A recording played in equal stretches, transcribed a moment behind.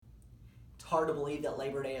Hard to believe that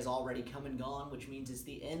Labor Day has already come and gone, which means it's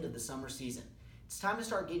the end of the summer season. It's time to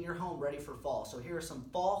start getting your home ready for fall, so here are some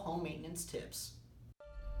fall home maintenance tips.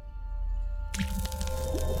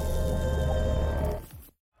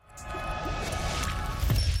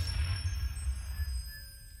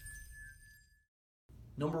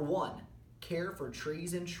 Number 1, care for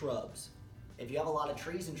trees and shrubs. If you have a lot of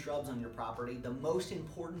trees and shrubs on your property, the most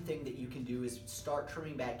important thing that you can do is start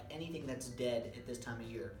trimming back anything that's dead at this time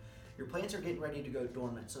of year. Your plants are getting ready to go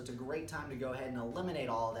dormant, so it's a great time to go ahead and eliminate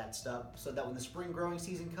all of that stuff so that when the spring growing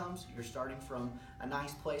season comes, you're starting from a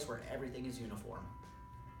nice place where everything is uniform.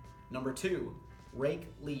 Number 2, rake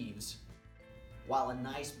leaves. While a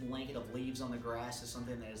nice blanket of leaves on the grass is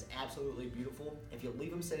something that is absolutely beautiful, if you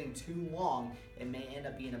leave them sitting too long, it may end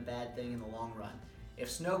up being a bad thing in the long run. If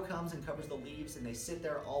snow comes and covers the leaves and they sit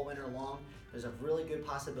there all winter long, there's a really good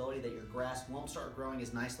possibility that your grass won't start growing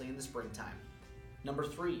as nicely in the springtime. Number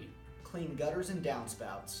 3, clean gutters and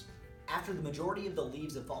downspouts. After the majority of the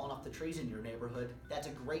leaves have fallen off the trees in your neighborhood, that's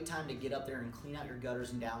a great time to get up there and clean out your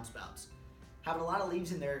gutters and downspouts. Having a lot of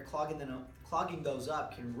leaves in there, clogging those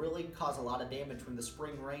up can really cause a lot of damage when the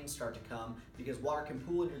spring rains start to come, because water can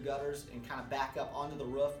pool in your gutters and kind of back up onto the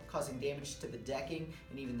roof, causing damage to the decking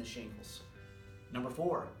and even the shingles. Number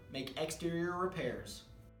 4, make exterior repairs.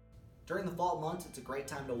 During the fall months, it's a great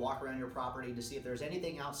time to walk around your property to see if there's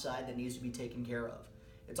anything outside that needs to be taken care of.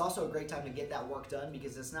 It's also a great time to get that work done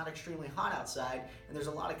because it's not extremely hot outside and there's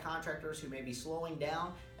a lot of contractors who may be slowing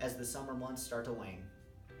down as the summer months start to wane.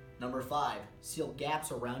 Number 5, seal gaps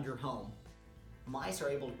around your home. Mice are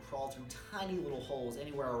able to crawl through tiny little holes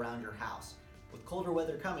anywhere around your house. With colder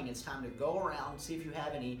weather coming, it's time to go around, see if you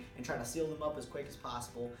have any, and try to seal them up as quick as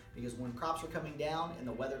possible, because when crops are coming down and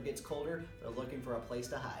the weather gets colder, they're looking for a place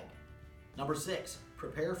to hide. Number 6,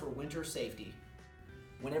 prepare for winter safety.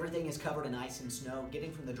 When everything is covered in ice and snow,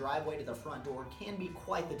 getting from the driveway to the front door can be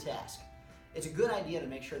quite the task. It's a good idea to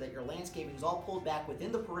make sure that your landscaping is all pulled back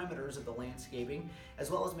within the perimeters of the landscaping,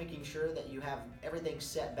 as well as making sure that you have everything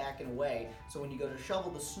set back and away, so when you go to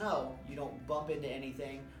shovel the snow, you don't bump into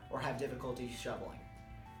anything or have difficulty shoveling.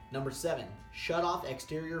 Number 7, shut off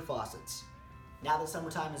exterior faucets. Now that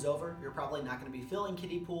summertime is over, you're probably not going to be filling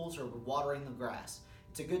kiddie pools or watering the grass.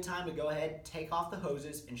 It's a good time to go ahead, take off the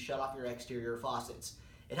hoses, and shut off your exterior faucets.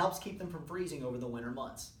 It helps keep them from freezing over the winter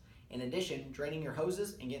months. In addition, draining your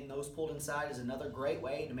hoses and getting those pulled inside is another great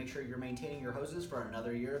way to make sure you're maintaining your hoses for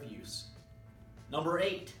another year of use. Number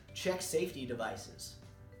 8, check safety devices.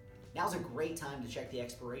 Now's a great time to check the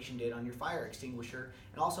expiration date on your fire extinguisher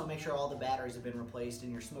and also make sure all the batteries have been replaced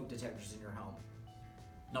and your smoke detectors in your home.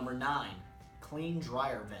 Number 9, clean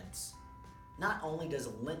dryer vents. Not only does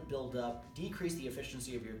lint buildup decrease the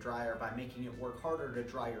efficiency of your dryer by making it work harder to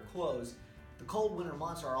dry your clothes, the cold winter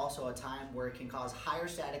months are also a time where it can cause higher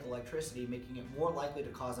static electricity, making it more likely to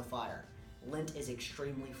cause a fire. Lint is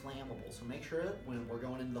extremely flammable, so make sure when we're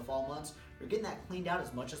going into the fall months, you're getting that cleaned out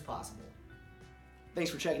as much as possible.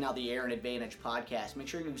 Thanks for checking out the Aaron Advantage podcast. Make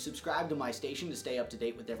sure you subscribe to my station to stay up to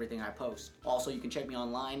date with everything I post. Also, you can check me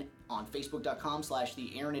online on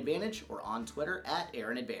facebook.com/the Aaron Advantage or on Twitter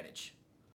 @Aaron Advantage.